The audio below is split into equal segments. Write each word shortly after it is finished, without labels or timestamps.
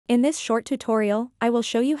In this short tutorial, I will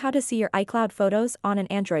show you how to see your iCloud photos on an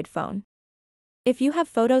Android phone. If you have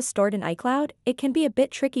photos stored in iCloud, it can be a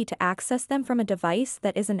bit tricky to access them from a device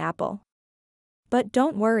that isn't Apple. But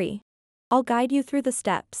don't worry. I'll guide you through the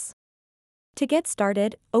steps. To get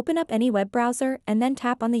started, open up any web browser and then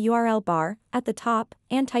tap on the URL bar at the top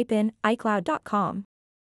and type in iCloud.com.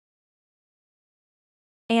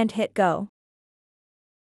 And hit go.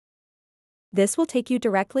 This will take you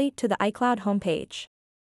directly to the iCloud homepage.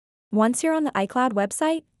 Once you're on the iCloud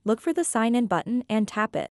website, look for the Sign In button and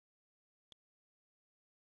tap it.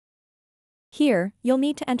 Here, you'll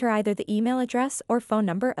need to enter either the email address or phone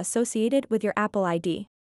number associated with your Apple ID.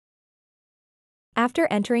 After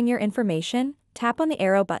entering your information, tap on the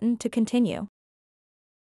arrow button to continue.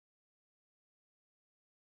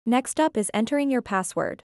 Next up is entering your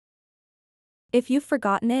password. If you've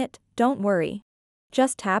forgotten it, don't worry.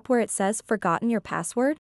 Just tap where it says "Forgotten your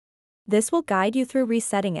password." This will guide you through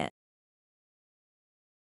resetting it.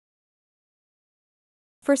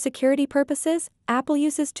 For security purposes, Apple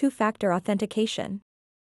uses two-factor authentication.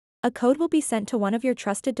 A code will be sent to one of your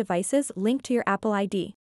trusted devices linked to your Apple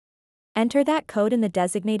ID. Enter that code in the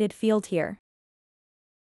designated field here.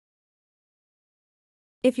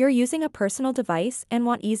 If you're using a personal device and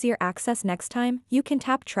want easier access next time, you can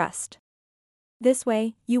tap Trust. This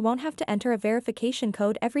way, you won't have to enter a verification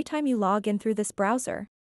code every time you log in through this browser.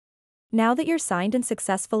 Now that you're signed in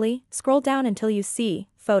successfully, scroll down until you see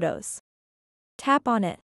Photos. Tap on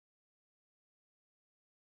it.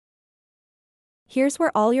 Here's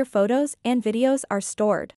where all your photos and videos are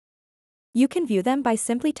stored. You can view them by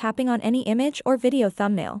simply tapping on any image or video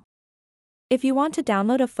thumbnail. If you want to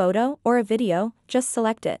download a photo or a video, just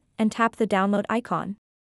select it and tap the download icon.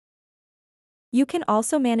 You can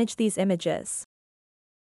also manage these images.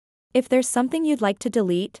 If there's something you'd like to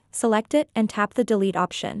delete, select it and tap the delete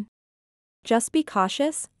option. Just be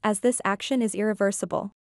cautious, as this action is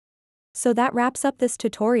irreversible. So that wraps up this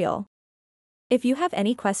tutorial. If you have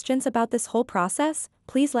any questions about this whole process,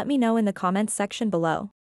 please let me know in the comments section below.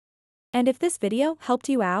 And if this video helped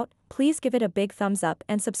you out, please give it a big thumbs up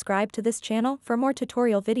and subscribe to this channel for more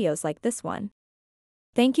tutorial videos like this one.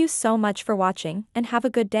 Thank you so much for watching and have a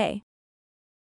good day.